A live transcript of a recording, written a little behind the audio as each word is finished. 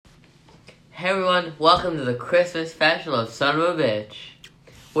Hey everyone, welcome to the Christmas special of Son of a Bitch.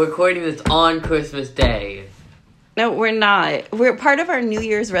 We're recording this on Christmas Day. No, we're not. Part of our New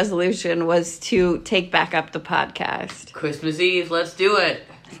Year's resolution was to take back up the podcast. Christmas Eve, let's do it.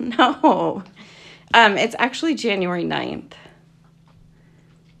 No. It's actually January 9th.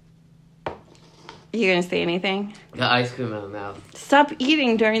 You gonna say anything? Got ice cream in my mouth. Stop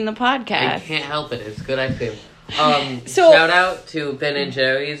eating during the podcast. I can't help it, it's good ice cream. So, shout out to Ben and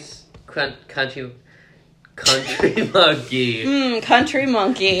Jerry's Country Monkey. Country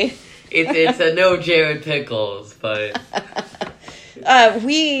Monkey. It's a no Jared Pickles, but... Should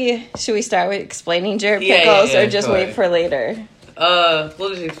we start with explaining Jared Pickles or just wait for later?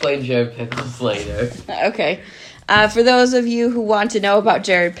 We'll just explain Jared Pickles later. Okay. For those of you who want to know about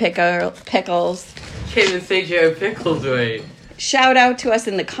Jared Pickles... Can't even say Jared Pickles right. Shout out to us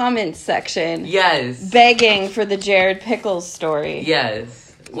in the comments section. Yes. Begging for the Jared Pickles story. Yes.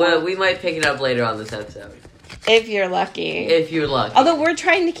 Well, we might pick it up later on this episode. If you're lucky. If you're lucky. Although we're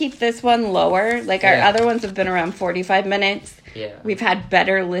trying to keep this one lower. Like, our other ones have been around 45 minutes. Yeah. We've had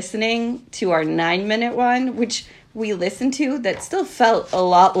better listening to our 9-minute one, which we listened to, that still felt a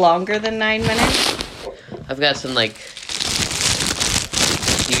lot longer than 9 minutes. I've got some, like...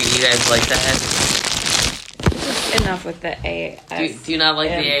 You guys like that? Enough with the ASMR. Do you not like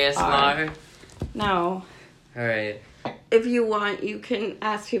the ASMR? No. Alright. If you want, you can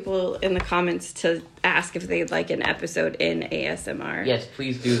ask people in the comments to ask if they'd like an episode in ASMR. Yes,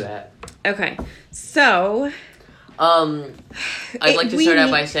 please do that. Okay. So... I'd like to start out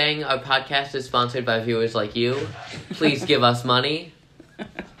by saying our podcast is sponsored by viewers like you. Please give us money.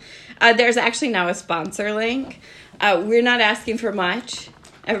 There's actually now a sponsor link. We're not asking for much.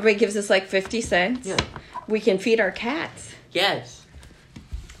 Everybody gives us like 50 cents. Yeah. We can feed our cats. Yes.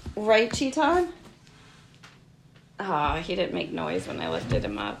 Right, Cheeton? Oh, he didn't make noise when I lifted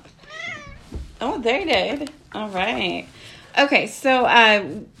him up. Oh, they did. All right. Okay, so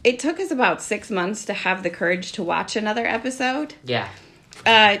it took us about 6 months to have the courage to watch another episode. Yeah.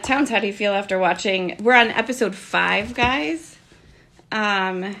 Towns, how do you feel after watching? We're on episode 5, guys.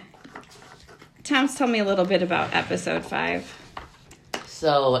 Towns, tell me a little bit about episode 5.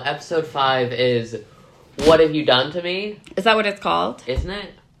 So, episode 5 is What Have You Done to Me? Is that what it's called? Isn't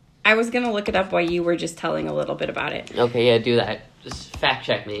it? I was going to look it up while you were just telling a little bit about it. Okay, yeah, do that. Just fact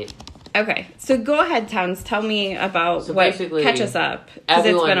check me. Okay, so go ahead, Towns. Tell me about catch us up, because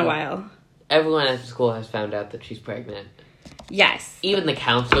it's been a while. Everyone at the school has found out that she's pregnant. Yes. Even the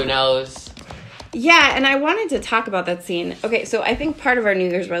counselor knows. Yeah, and I wanted to talk about that scene. Okay, so I think part of our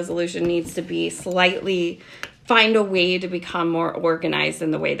New Year's resolution needs to be find a way to become more organized in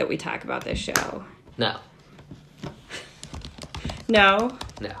the way that we talk about this show. No. No?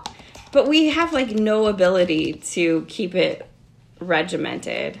 No. But we have, like, no ability to keep it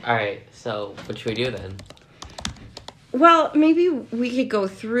regimented. Alright, so what should we do then? Well, maybe we could go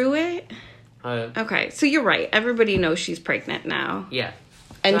through it. Alright. Okay, so you're right. Everybody knows she's pregnant now. Yeah.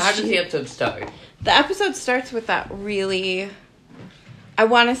 And so how does the episode start? The episode starts with that really... I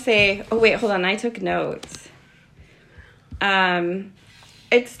want to say... Oh, wait, hold on. I took notes.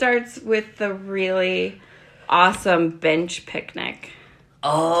 It starts with the really awesome bench picnic.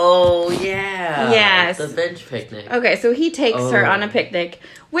 Oh, yeah. Yes. The bench picnic. Okay, so he takes her on a picnic,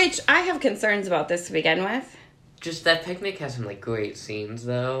 which I have concerns about this to begin with. Just that picnic has some, like, great scenes,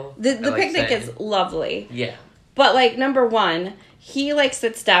 though. The picnic is lovely. Yeah. But, like, number one, he, like,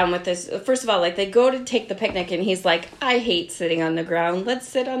 sits down with this... First of all, like, they go to take the picnic, and he's like, I hate sitting on the ground. Let's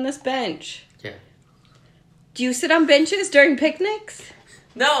sit on this bench. Yeah. Do you sit on benches during picnics?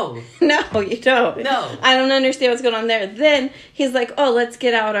 No. No, you don't. No. I don't understand what's going on there. Then he's like, oh, let's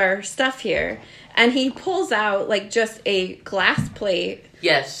get out our stuff here. And he pulls out, like, just a glass plate.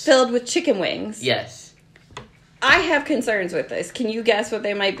 Yes. Filled with chicken wings. Yes. I have concerns with this. Can you guess what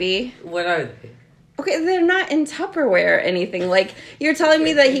they might be? What are they? Okay, they're not in Tupperware or anything. Like, you're telling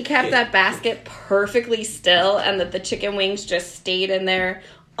me that he kept that basket perfectly still and that the chicken wings just stayed in there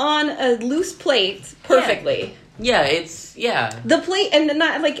on a loose plate perfectly. Yeah, The plate, and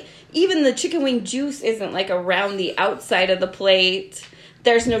not, like, even the chicken wing juice isn't, like, around the outside of the plate.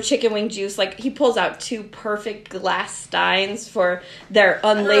 There's no chicken wing juice. Like, he pulls out 2 perfect glass steins for their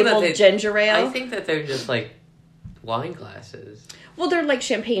unlabeled ginger ale. I think that they're just, like, wine glasses. Well, they're like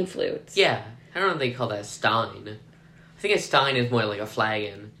champagne flutes. Yeah. I don't know if they call that a stein. I think a stein is more like a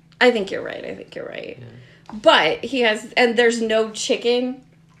flagon. I think you're right. Yeah. But he has... And there's no chicken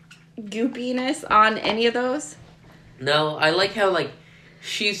goopiness on any of those. No, I like how, like,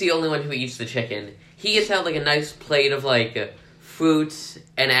 she's the only one who eats the chicken. He gets out, like, a nice plate of, like, fruits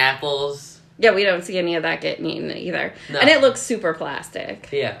and apples. Yeah, we don't see any of that getting eaten either. No. And it looks super plastic.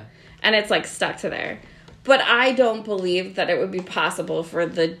 Yeah. And it's, like, stuck to there. But I don't believe that it would be possible for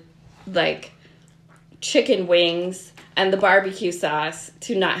the, like, chicken wings and the barbecue sauce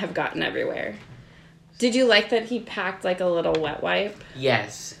to not have gotten everywhere. Did you like that he packed, like, a little wet wipe?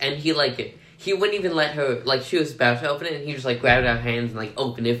 Yes. And he wouldn't even let her, like, she was about to open it, and he just, like, grabbed her hands and, like,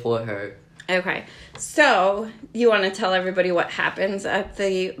 opened it for her. Okay. So, you want to tell everybody what happens at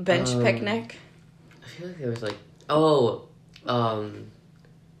the bench picnic? I feel like there was, like, I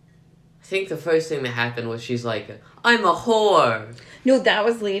think the first thing that happened was she's like, I'm a whore. No, that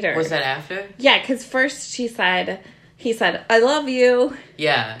was later. Was that after? Yeah, because first he said, I love you.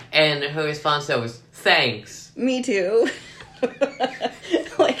 Yeah, and her response there was, thanks. Me too.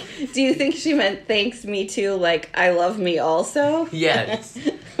 Like, do you think she meant thanks, me too, like, I love me also? Yes.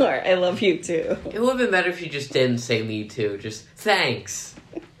 Or I love you too. It would have been better if she just didn't say me too, just thanks.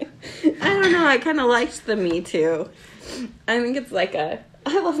 I don't know, I kind of liked the me too. I think it's like I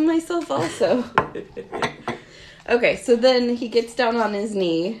love myself also. Okay, so then he gets down on his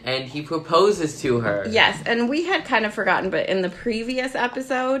knee. And he proposes to her. Yes, and we had kind of forgotten, but in the previous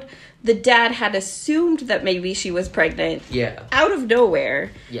episode, the dad had assumed that maybe she was pregnant. Yeah. Out of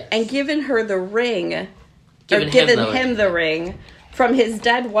nowhere. Yes. And given her the ring. Given him the ring from his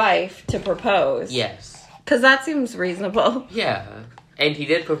dead wife to propose. Yes. Because that seems reasonable. Yeah. And he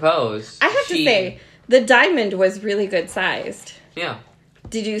did propose. I have to say, the diamond was really good sized. Yeah.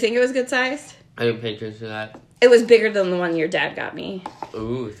 Did you think it was good sized? I didn't pay attention to that. It was bigger than the one your dad got me.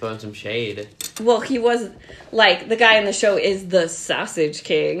 Ooh, throwing some shade. Well, he was, like, the guy in the show is the sausage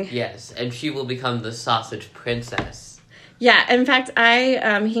king. Yes, and she will become the sausage princess. Yeah, in fact,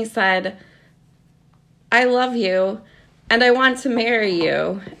 he said, I love you, and I want to marry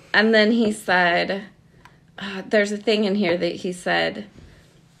you. And then he said, there's a thing in here that he said,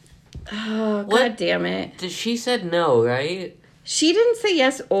 oh, what? God damn it. She said no, right? She didn't say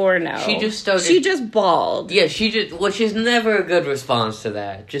yes or no. She just bawled. Yeah, she's never a good response to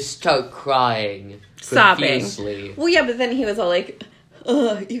that. Just start crying. Sobbing. Profusely. Well, yeah, but then he was all like,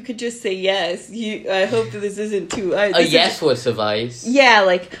 you could just say yes. I hope that this isn't too... A yes would suffice. Yeah,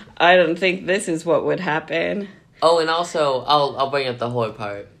 like, I don't think this is what would happen. Oh, and also, I'll bring up the whore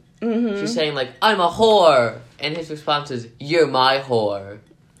part. Mm-hmm. She's saying, like, I'm a whore. And his response is, you're my whore.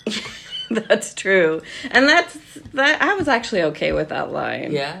 That's true. And that I was actually okay with that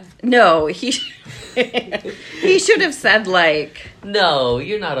line. Yeah? No, he should have said, like... No,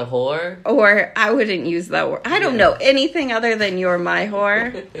 you're not a whore. Or I wouldn't use that word. I don't know anything other than you're my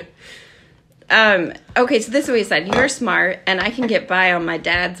whore. Okay, so this is what he said. You're smart, and I can get by on my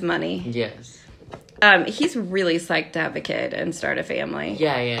dad's money. Yes. He's really psyched to have a kid and start a family.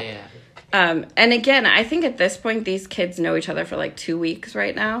 Yeah. And again, I think at this point, these kids know each other for like 2 weeks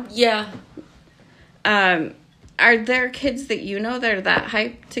right now. Yeah. Are there kids that you know that are that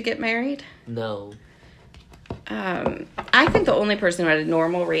hyped to get married? No. I think the only person who had a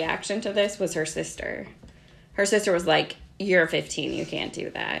normal reaction to this was her sister. Her sister was like, you're 15, you can't do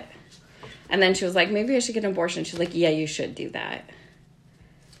that. And then she was like, maybe I should get an abortion. She's like, yeah, you should do that.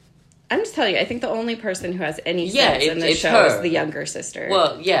 I'm just telling you, I think the only person who has any sense in this show is the younger sister.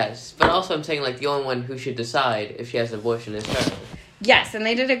 Well, yes, but also I'm saying, like, the only one who should decide if she has an abortion is her. Yes, and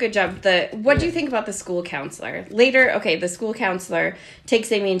they did a good job. What do you think about the school counselor? Later, okay, the school counselor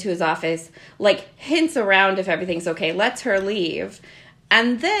takes Amy into his office, like, hints around if everything's okay, lets her leave,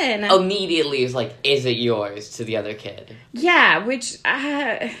 and then... Immediately is like, is it yours, to the other kid. Yeah, which...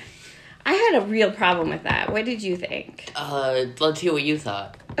 I had a real problem with that. What did you think? Let's hear what you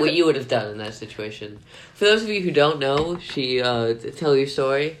thought. What you would have done in that situation. For those of you who don't know, tell your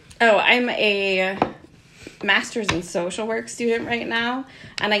story. Oh, I'm a master's in social work student right now,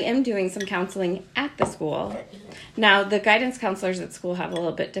 and I am doing some counseling at the school. Now, the guidance counselors at school have a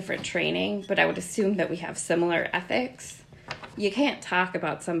little bit different training, but I would assume that we have similar ethics. You can't talk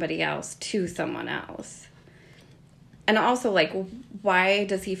about somebody else to someone else. And also, like, why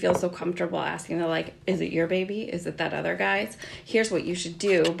does he feel so comfortable asking her, like, is it your baby? Is it that other guy's? Here's what you should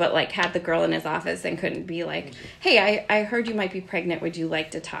do. But, like, had the girl in his office and couldn't be like, hey, I heard you might be pregnant. Would you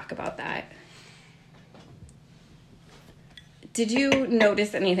like to talk about that? Did you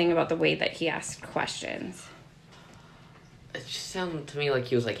notice anything about the way that he asked questions? It just sounded to me like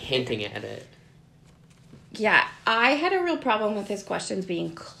he was, like, hinting at it. Yeah, I had a real problem with his questions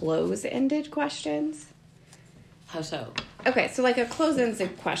being close-ended questions. How so? Okay, so like a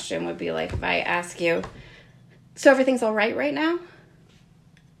close-ended question would be like if I ask you, so everything's all right now?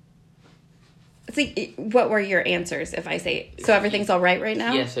 See, what were your answers if I say, so everything's all right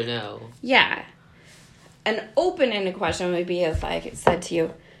now? Yes or no. Yeah. An open-ended question would be if I said to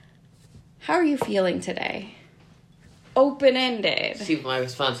you, How are you feeling today? Open-ended. See, my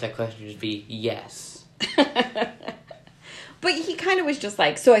response to that question would be yes. But he kind of was just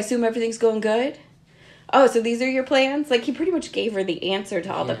like, so I assume everything's going good? Oh, so these are your plans? Like, he pretty much gave her the answer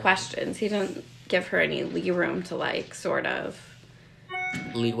to all the questions. He didn't give her any lee room to, like, sort of...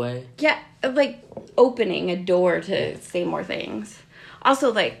 Leeway? Yeah, like, opening a door to say more things.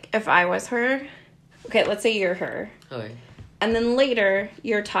 Also, like, if I was her... Okay, let's say you're her. Okay. And then later,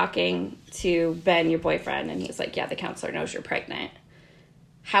 you're talking to Ben, your boyfriend, and he's like, yeah, the counselor knows you're pregnant.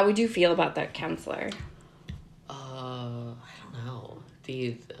 How would you feel about that counselor? I don't know.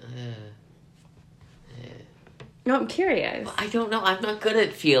 No, I'm curious. I don't know. I'm not good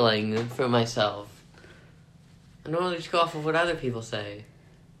at feeling for myself. I normally just go off of what other people say.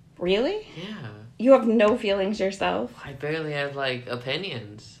 Really? Yeah. You have no feelings yourself? I barely have, like,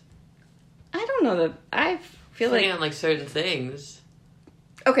 opinions. I don't know that... I feel like... on, like, certain things.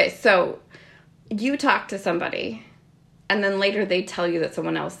 Okay, so you talk to somebody, and then later they tell you that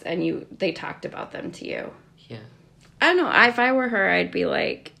someone else, and they talked about them to you. Yeah. I don't know. If I were her, I'd be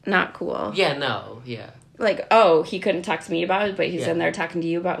like, not cool. Yeah, no, yeah. Like, oh, he couldn't talk to me about it, but he's in there talking to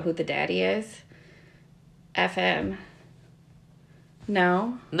you about who the daddy is? FM.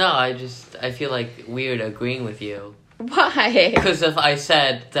 No? No, I feel like weird agreeing with you. Why? Because if I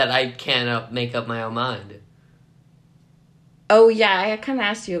said that I can't make up my own mind. Oh, yeah, I kind of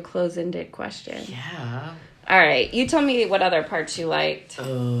asked you a close-ended question. Yeah. All right, you tell me what other parts you liked.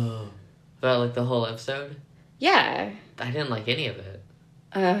 Oh. About, like, the whole episode? Yeah. I didn't like any of it.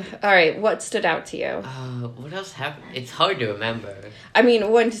 All right, what stood out to you? What else happened? It's hard to remember. I mean,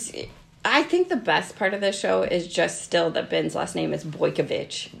 I think the best part of this show is just still that Ben's last name is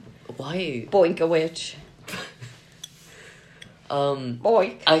Boykovich. Why? Boinkowicz.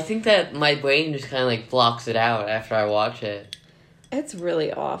 Boink. I think that my brain just kind of, like, blocks it out after I watch it. It's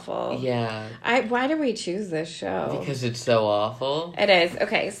really awful. Yeah. Why did we choose this show? Because it's so awful. It is.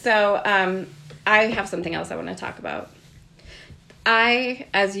 Okay, so I have something else I want to talk about. I,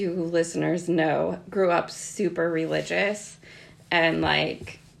 as you listeners know, grew up super religious and,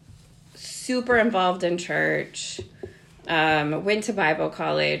 like, super involved in church. Went to Bible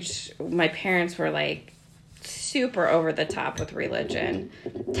college. My parents were, like, super over the top with religion.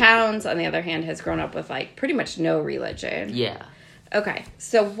 Towns, on the other hand, has grown up with, like, pretty much no religion. Yeah. Okay,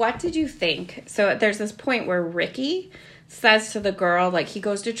 so what did you think? So there's this point where Ricky says to the girl, like, he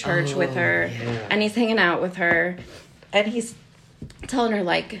goes to church with her, and he's hanging out with her, and he's telling her,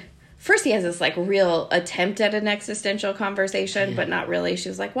 like, first he has this, like, real attempt at an existential conversation, but not really. She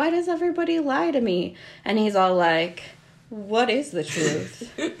was like, why does everybody lie to me? And he's all like, what is the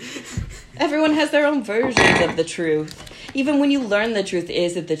truth? Everyone has their own versions of the truth. Even when you learn the truth,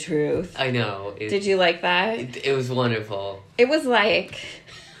 is it the truth? I know. Did you like that? It was wonderful. It was like...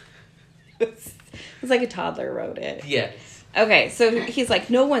 It was like a toddler wrote it. Yes. Okay, so he's like,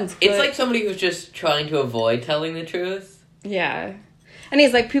 no one's good. It's like somebody who's just trying to avoid telling the truth. Yeah. And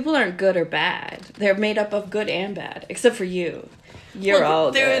he's like, people aren't good or bad. They're made up of good and bad. Except for you. You're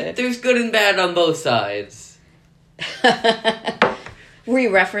all good. There's good and bad on both sides. Were you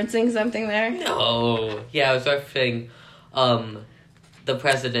referencing something there? No. Yeah, I was referencing the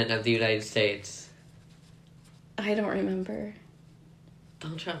President of the United States. I don't remember.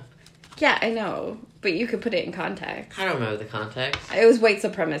 Donald Trump. Yeah, I know. But you could put it in context. I don't remember the context. It was white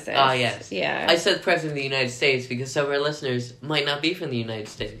supremacist. Ah, yes. Yeah. I said President of the United States because some of our listeners might not be from the United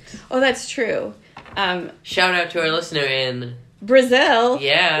States. Oh, that's true. Shout out to our listener in... Brazil?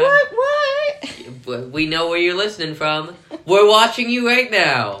 Yeah. What? We know where you're listening from. We're watching you right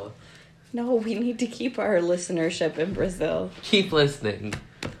now. No, we need to keep our listenership in Brazil. Keep listening.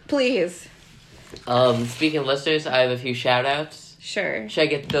 Please. Speaking of listeners, I have a few shout-outs. Sure. Should I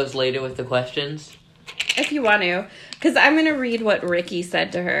get to those later with the questions? If you want to. Because I'm going to read what Ricky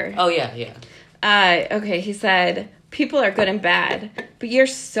said to her. Oh, yeah. Okay, he said, people are good and bad, but you're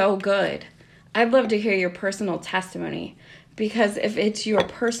so good. I'd love to hear your personal testimony. Because if it's your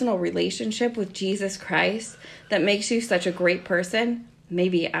personal relationship with Jesus Christ that makes you such a great person,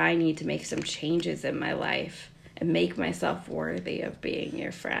 maybe I need to make some changes in my life and make myself worthy of being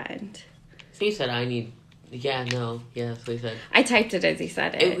your friend. So he said I need... Yeah, no. Yeah, that's what he said. I typed it as he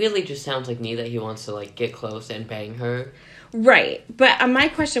said it. It really just sounds like me that he wants to, like, get close and bang her. Right. But my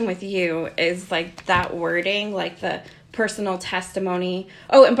question with you is, like, that wording, like the personal testimony.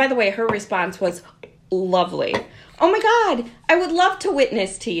 Oh, and by the way, her response was lovely. Oh my God, I would love to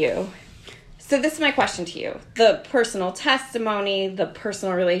witness to you. So this is my question to you. The personal testimony, the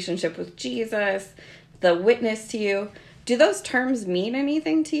personal relationship with Jesus, the witness to you, do those terms mean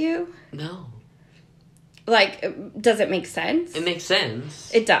anything to you? No. Like, does it make sense? It makes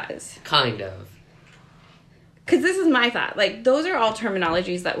sense. It does. Kind of. Because this is my thought. Like, those are all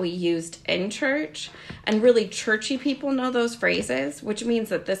terminologies that we used in church. And really churchy people know those phrases, which means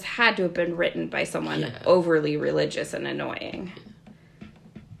that this had to have been written by someone overly religious and annoying.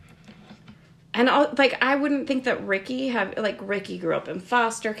 And, I wouldn't think that Ricky grew up in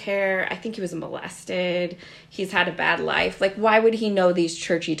foster care. I think he was molested. He's had a bad life. Like, why would he know these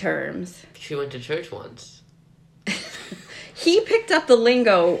churchy terms? She went to church once. He picked up the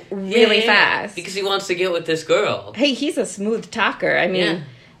lingo really fast. Because he wants to get with this girl. Hey, he's a smooth talker. I mean,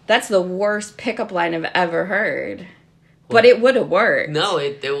 that's the worst pickup line I've ever heard. But it would have worked. No,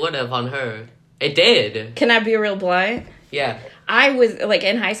 it would have on her. It did. Can I be real blunt? Yeah. I was,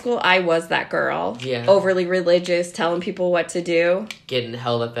 in high school, I was that girl. Yeah. Overly religious, telling people what to do. Getting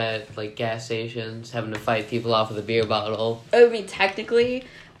held up at, gas stations, having to fight people off with a beer bottle. I mean, technically,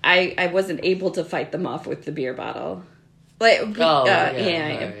 I wasn't able to fight them off with the beer bottle.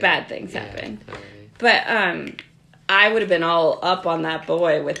 Bad things happened. Right. But, I would have been all up on that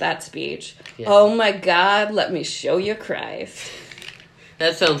boy with that speech. Yeah. Oh my God, let me show you Christ.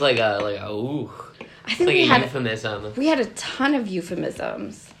 That sounds like a ooh. I think a euphemism. We had a ton of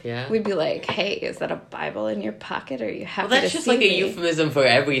euphemisms. Yeah. We'd be like, hey, is that a Bible in your pocket, or are you happy to see me? Well, that's just a euphemism for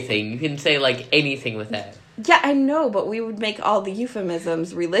everything. You can say, anything with that. Yeah, I know, but we would make all the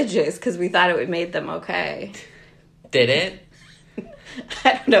euphemisms religious because we thought it would make them okay. Did it?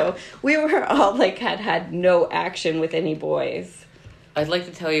 I don't know. We were all, had no action with any boys. I'd like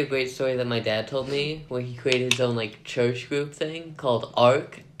to tell you a great story that my dad told me, where he created his own, church group thing called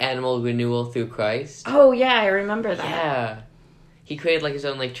ARC, Animal Renewal Through Christ. Oh, yeah, I remember that. Yeah. He created, his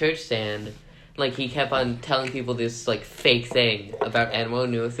own, church stand. He kept on telling people this, fake thing about animal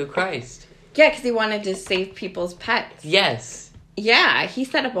renewal through Christ. Yeah, because he wanted to save people's pets. Yes. Yeah, he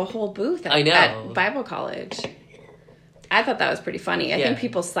set up a whole booth at Bible college. I thought that was pretty funny. I think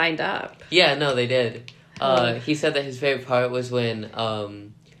people signed up. Yeah, no, they did. He said that his favorite part was when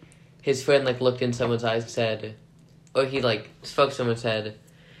his friend looked in someone's eyes and said, or he spoke to someone and said,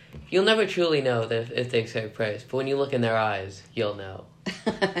 "You'll never truly know that if they accept Christ, but when you look in their eyes, you'll know."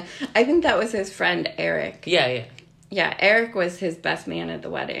 I think that was his friend Eric. Yeah. Yeah, Eric was his best man at the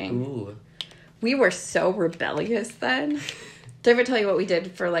wedding. Ooh. We were so rebellious then. Did I ever tell you what we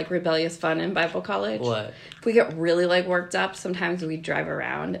did for rebellious fun in Bible college? What? If we get really worked up, sometimes we'd drive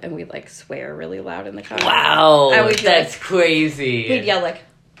around and we'd swear really loud in the car. Wow, that's crazy. We'd yell "Motherfucker!"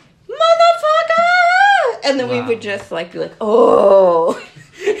 And then we would just be like, "Oh."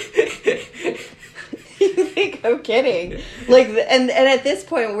 You think I'm kidding? And at this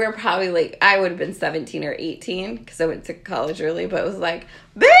point we're probably I would have been 17 or 18 because I went to college early, but it was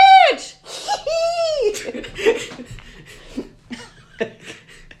bitch.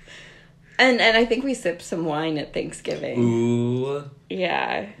 And I think we sipped some wine at Thanksgiving. Ooh.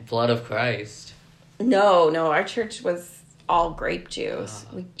 Yeah. Blood of Christ. No, our church was all grape juice.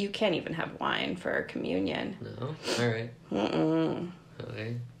 You can't even have wine for communion. No? All right.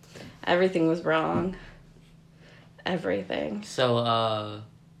 Okay. Everything was wrong. Everything. So,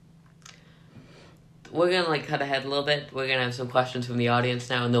 we're gonna cut ahead a little bit. We're gonna have some questions from the audience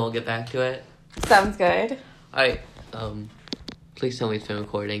now, and then we'll get back to it. Sounds good. Alright, please tell me it's been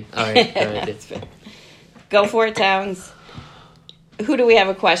recording. Alright, good. Go for it, Towns. Who do we have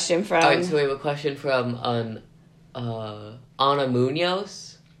a question from? Alright, so we have a question from, Ana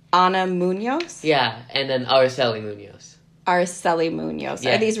Munoz. Ana Munoz? Yeah, and then Araceli Munoz. Araceli Munoz.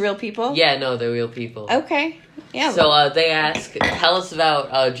 Yeah. Are these real people? Yeah, no, they're real people. Okay. Yeah. So, they ask, tell us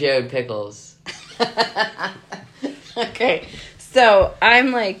about, Jared Pickles. Okay. So,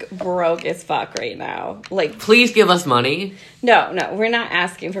 I'm broke as fuck right now. Please give us money. No, we're not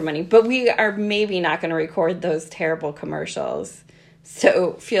asking for money. But we are maybe not going to record those terrible commercials.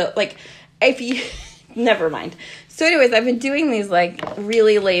 So, if you... Never mind. So anyways, I've been doing these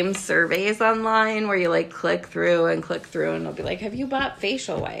really lame surveys online where you click through and it'll be have you bought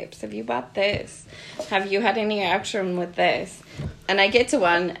facial wipes? Have you bought this? Have you had any action with this? And I get to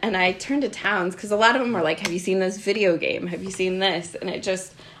one and I turn to Towns because a lot of them are have you seen this video game? Have you seen this? And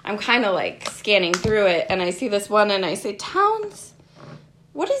I'm kind of scanning through it and I see this one and I say, Towns,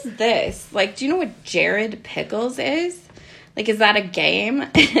 what is this? Do you know what Jared Pickles is? Is that a game?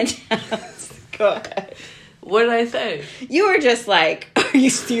 And Towns, go ahead. What did I say? You were just are you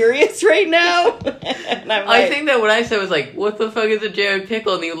serious right now? And I'm I think that what I said was what the fuck is a Jared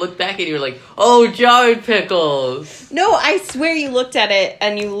Pickle? And you look back and you were oh, Jared Pickles. No, I swear you looked at it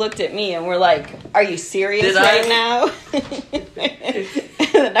and you looked at me and were are you serious now? And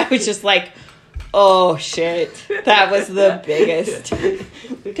then I was just Oh, shit. That was the biggest.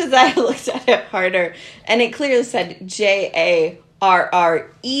 Because I looked at it harder, and it clearly said Jarred,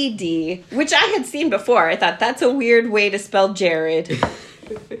 which I had seen before. I thought, that's a weird way to spell Jared.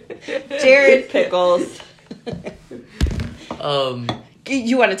 Jared Pickles.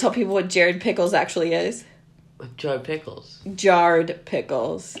 You want to tell people what Jared Pickles actually is? Jarred pickles. Jarred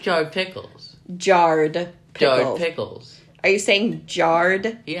pickles. Jarred pickles. Jarred pickles. Jarred pickles. Are you saying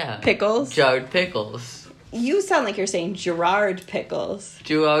jarred pickles? Jarred pickles. You sound like you're saying Gerard Pickles.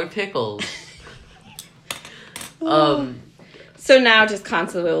 Gerard Pickles. So now just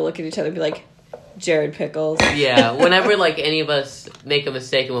constantly we'll look at each other and be like, Jared Pickles. Yeah, whenever like any of us make a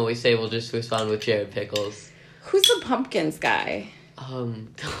mistake in what we say, we'll just respond with Jared Pickles. Who's the Pumpkins guy? I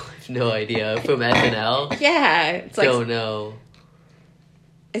have no idea. From SNL? Yeah. It's like, don't know.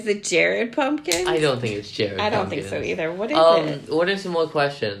 Is it Jared Pumpkins? I don't think it's Jared I don't Pumpkins. think so either. What is it? What are some more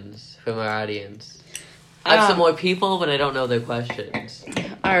questions from our audience? I have some more people, but I don't know their questions.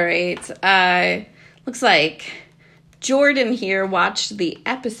 All right. Looks like Jordan here watched the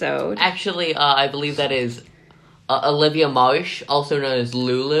episode. Actually, I believe that is Olivia Marsh, also known as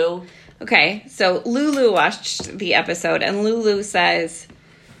Lulu. Okay, so Lulu watched the episode, and Lulu says,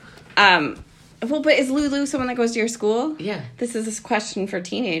 well, but is Lulu someone that goes to your school? Yeah. This is a question for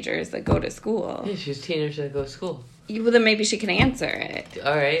teenagers that go to school. Yeah, she's a teenager that goes to school. Well, then maybe she can answer it.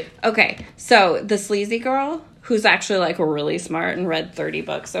 All right. Okay, so the sleazy girl, who's actually, like, really smart and read 30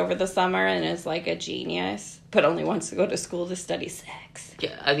 books over the summer and is, like, a genius, but only wants to go to school to study sex.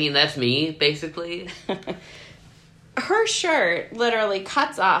 Yeah, I mean, that's me, basically. Her shirt literally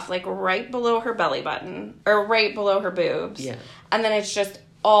cuts off, like, right below her belly button, or right below her boobs. Yeah. And then it's just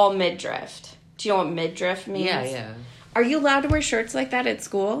all midriff. Do you know what midriff means? Yeah. Are you allowed to wear shirts like that at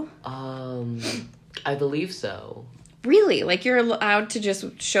school? I believe so. Really? Like, you're allowed to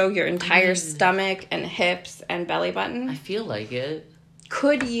just show your entire stomach and hips and belly button? I feel like it.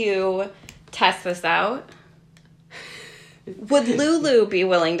 Could you test this out? Would Lulu be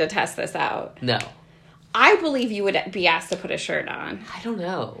willing to test this out? No. I believe you would be asked to put a shirt on. I don't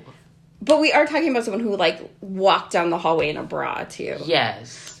know. But we are talking about someone who, like, walked down the hallway in a bra, too.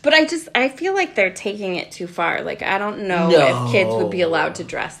 Yes. But I feel like they're taking it too far. Like, I don't know if kids would be allowed to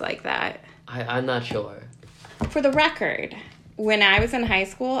dress like that. I'm not sure. For the record, when I was in high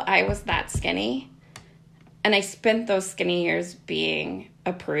school, I was that skinny. And I spent those skinny years being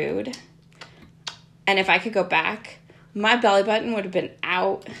a prude. And if I could go back, my belly button would have been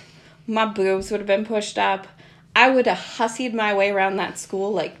out. My boobs would have been pushed up. I would have hussied my way around that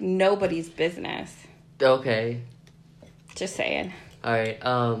school like nobody's business. Okay. Just saying. All right.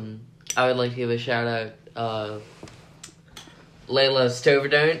 I would like to give a shout out. Layla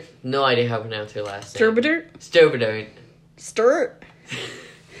Stoverdern. No idea how to pronounce her last name. Stoverdern. Sturt.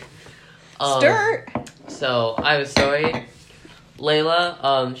 So I have a story.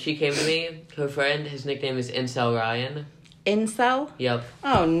 Layla. She came to me. Her friend. His nickname is Incel Ryan. Incel? Yep.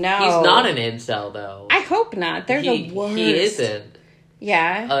 Oh, no. He's not an incel, though. I hope not. They're the worst. He isn't.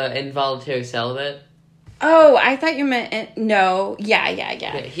 Yeah? Involuntary celibate. Oh, I thought you meant... No. Yeah.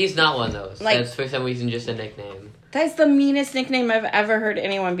 He's not one of those. Like, that's for some reason just a nickname. That's the meanest nickname I've ever heard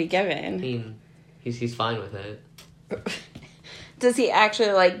anyone be given. I mean, he's fine with it. Does he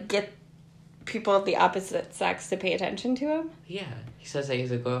actually, like, get people of the opposite sex to pay attention to him? Yeah. He says that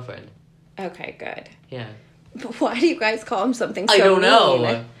he's a girlfriend. Okay, good. Yeah. But why do you guys call him something so I don't mean?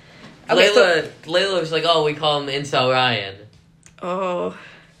 know. Okay, Layla was like, oh, we call him Incel Ryan. Oh.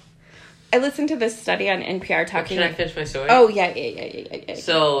 I listened to this study on NPR talking... Can I finish my story? Oh, yeah.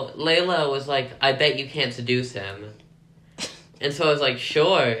 So, Layla was like, I bet you can't seduce him. And so I was like,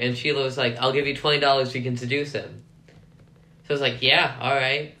 sure. And Sheila was like, I'll give you $20 if you can seduce him. So I was like, yeah,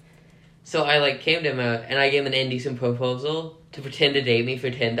 alright. So I, like, came to him and I gave him an indecent proposal to pretend to date me for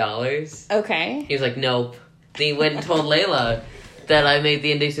 $10. Okay. He was like, nope. Then he went and told Layla that I made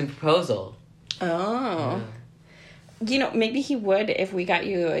the indecent proposal. Oh. Yeah. You know, maybe he would if we got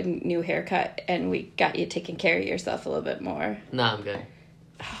you a new haircut and we got you taking care of yourself a little bit more. Nah, I'm good.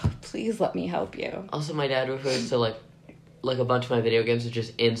 Oh, please let me help you. Also, my dad refers to, like a bunch of my video games as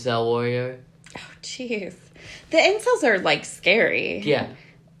just Incel Warrior. Oh, jeez. The incels are, like, scary. Yeah.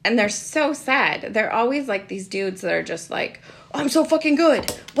 And they're so sad. They're always, like, these dudes that are just like, oh, I'm so fucking good.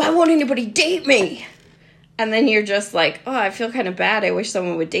 Why won't anybody date me? And then you're just like, oh, I feel kind of bad. I wish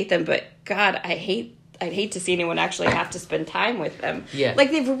someone would date them. But, God, I'd hate to see anyone actually have to spend time with them. Yeah.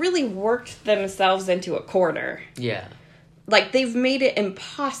 Like, they've really worked themselves into a corner. Yeah. Like, they've made it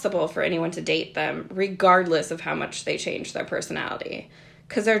impossible for anyone to date them, regardless of how much they change their personality.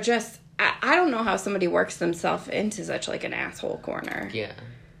 Because they're just, I don't know how somebody works themselves into such, like, an asshole corner. Yeah.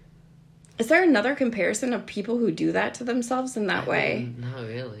 Is there another comparison of people who do that to themselves in that way? Not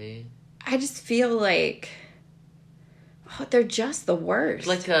really. I just feel like they're just the worst.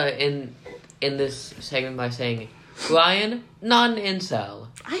 Like in this segment by saying, Ryan, not an incel.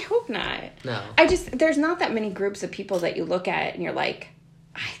 I hope not. No. There's not that many groups of people that you look at and you're like,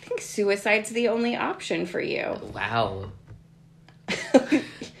 I think suicide's the only option for you. Wow.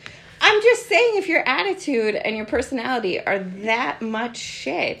 I'm just saying, if your attitude and your personality are that much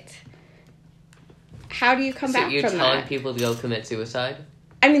shit, how do you come back from that? So you're telling people to go commit suicide?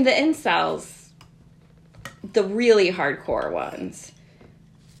 I mean, the incels, the really hardcore ones,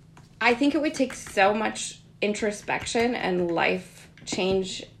 I think it would take so much introspection and life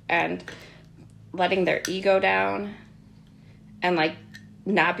change and letting their ego down and, like,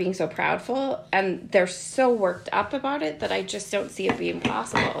 not being so proudful. And they're so worked up about it that I just don't see it being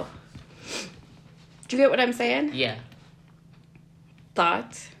possible. Do you get what I'm saying? Yeah.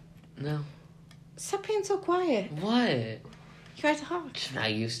 Thoughts? No. Stop being so quiet. What? You gotta talk. I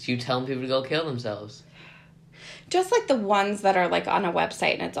used you telling people to go kill themselves. Just like the ones that are like on a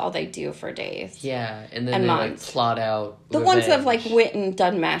website and it's all they do for days. Yeah, and then they months. Like plot out the revenge. ones that have like went and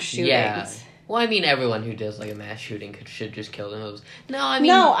done mass shootings. Yeah. Well, I mean, everyone who does like a mass shooting should just kill themselves. No,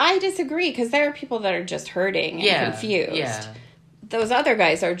 I disagree, because there are people that are just hurting and confused. Yeah. Those other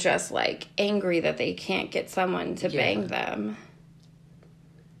guys are just like angry that they can't get someone to bang them.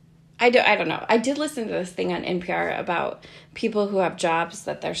 I don't know. I did listen to this thing on NPR about people who have jobs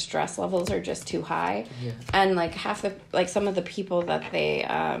that their stress levels are just too high. Yeah. And like some of the people that they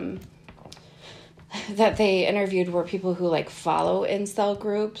interviewed were people who like follow incel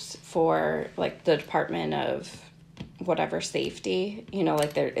groups for like the Department of whatever safety, you know,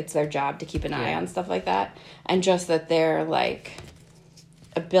 like it's their job to keep an eye on stuff like that. And just that their like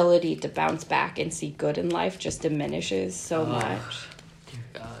ability to bounce back and see good in life just diminishes so much. Dear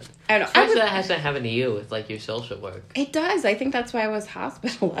God. I don't know. That hasn't happened to you with like your social work. It does. I think that's why I was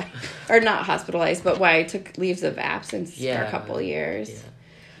hospitalized, or not hospitalized, but why I took leaves of absence for a couple of years. Yeah.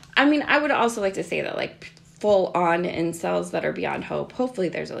 I mean, I would also like to say that like full on incels that are beyond hope. Hopefully,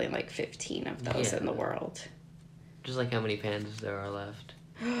 there's only like 15 of those in the world. Just like how many pandas there are left.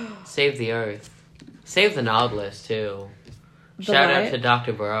 Save the Earth. Save the Nautilus too. Shout out to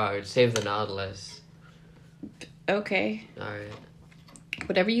Dr. Berard. Save the Nautilus. Okay. All right.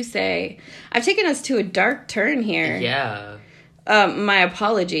 Whatever you say. I've taken us to a dark turn here. Yeah. My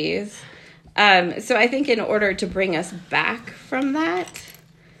apologies. So I think in order to bring us back from that,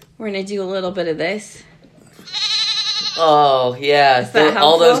 we're going to do a little bit of this. Oh, yeah.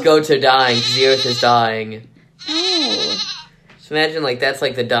 All those goats are dying because the Earth is dying. Oh. So imagine, like, that's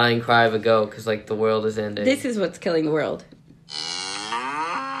like the dying cry of a goat because, like, the world is ending. This is what's killing the world.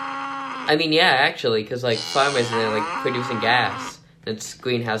 I mean, yeah, actually, because, like, farmers are like producing gas. It's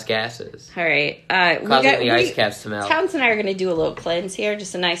greenhouse gases. All right. Causing the ice caps to melt. Towns and I are going to do a little cleanse here.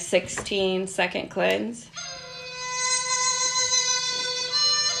 Just a nice 16-second cleanse.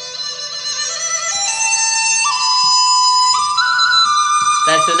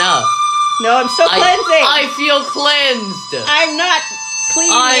 That's enough. No, I'm still cleansing. I feel cleansed. I'm not clean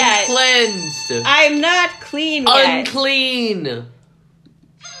yet. I'm cleansed. I'm not clean yet. Unclean.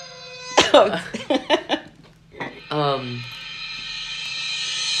 I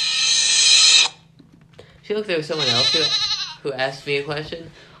feel like there was someone else who asked me a question.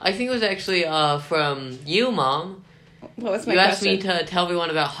 I think it was actually from you, Mom. What was my question? You asked me to tell everyone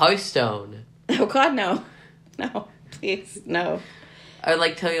about Hearthstone. Oh, God, no. No, please, no. I'd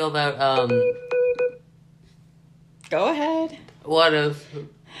like to tell you about, Go ahead. What if...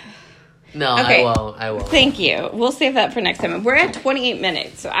 No, okay. I won't. Thank you. We'll save that for next time. We're at 28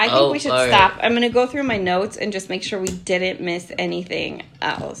 minutes, so I think we should stop. Right. I'm going to go through my notes and just make sure we didn't miss anything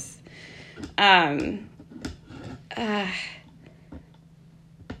else.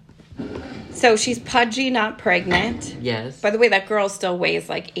 So she's pudgy, not pregnant. Yes. By the way, that girl still weighs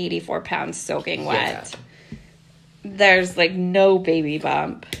like 84 pounds soaking wet. Yeah. There's like no baby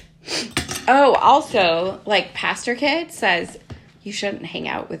bump. Oh, also, like Pastor Kid says, you shouldn't hang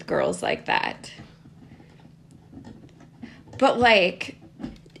out with girls like that. But like,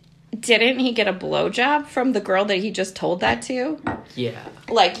 didn't he get a blowjob from the girl that he just told that to? Yeah.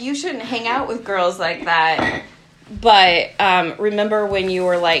 Like, you shouldn't hang out with girls like that. But remember when you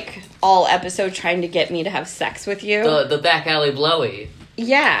were like all episode trying to get me to have sex with you? The back alley blowy.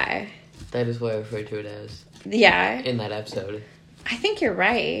 Yeah. That is what I referred to it as. Yeah. In that episode. I think you're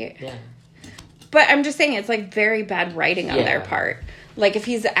right. Yeah. But I'm just saying it's like very bad writing on their part. Like if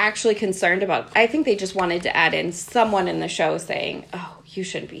he's actually concerned about, I think they just wanted to add in someone in the show saying, "Oh, you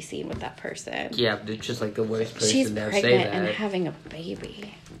shouldn't be seen with that person." Yeah, it's just like the worst person She's to pregnant say that. and having a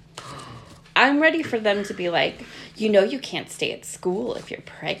baby. I'm ready for them to be like, you can't stay at school if you're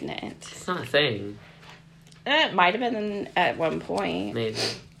pregnant. It's not a thing. It might have been at one point. Maybe.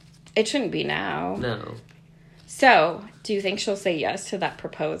 It shouldn't be now. No. So, do you think she'll say yes to that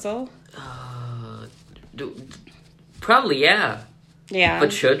proposal? Probably, yeah. Yeah.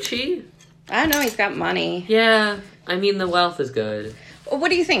 But should she? I don't know. He's got money. Yeah. I mean, the wealth is good. What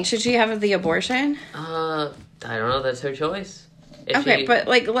do you think? Should she have the abortion? I don't know. That's her choice. But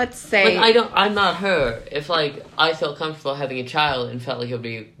let's say I'm not her. If I felt comfortable having a child and felt like it would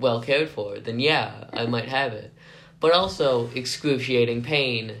be well cared for, then yeah, I might have it. But also excruciating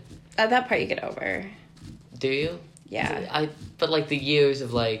pain. That part you get over. Do you? Yeah. But the years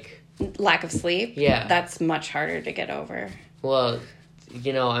of lack of sleep. Yeah. That's much harder to get over. Well,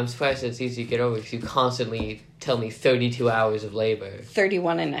 I'm surprised it's easy to get over because you constantly tell me 32 hours of labor.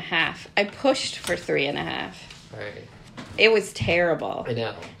 31 and a half. I pushed for 3.5. Right. It was terrible. I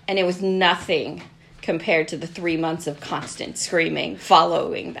know. And it was nothing compared to the 3 months of constant screaming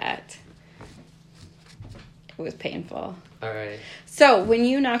following that. It was painful. All right. So, when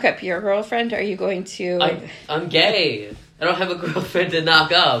you knock up your girlfriend, are you going to... I'm gay. I don't have a girlfriend to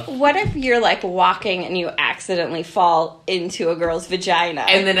knock up. What if you're, walking and you accidentally fall into a girl's vagina?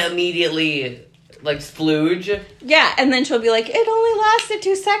 And then immediately, splooge? Yeah, and then she'll be like, it only lasted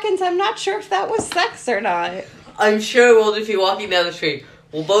 2 seconds. I'm not sure if that was sex or not. I'm sure we'll just be walking down the street.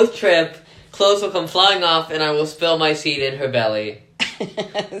 We'll both trip, clothes will come flying off, and I will spill my seed in her belly.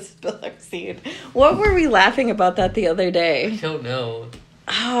 Spill her seed. What were we laughing about that the other day? I don't know.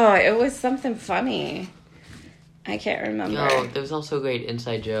 Oh, it was something funny. I can't remember. No, there was also a great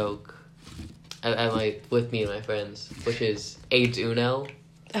inside joke with me and my friends, which is AIDS Uno.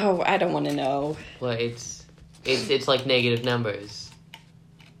 Oh, I don't want to know. Well, it's like negative numbers.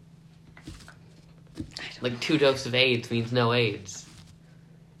 2 doses of AIDS means no AIDS.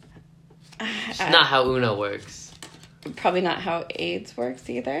 It's not how Uno works. Probably not how AIDS works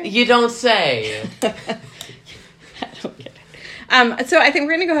either. You don't say. I don't get it. So I think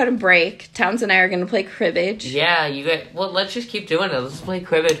we're going to go ahead and break. Towns and I are going to play cribbage. Yeah, let's just keep doing it. Let's play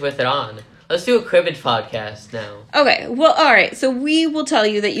cribbage with it on. Let's do a cribbage podcast now. Okay, well, all right. So we will tell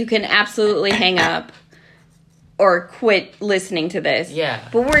you that you can absolutely hang up or quit listening to this. Yeah.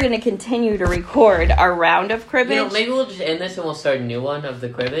 But we're going to continue to record our round of cribbage. Maybe we'll just end this and we'll start a new one of the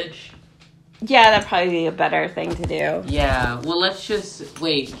cribbage. Yeah, that'd probably be a better thing to do. Yeah, well, let's just...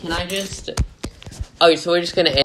 Wait, can I just... Alright, so we're just gonna end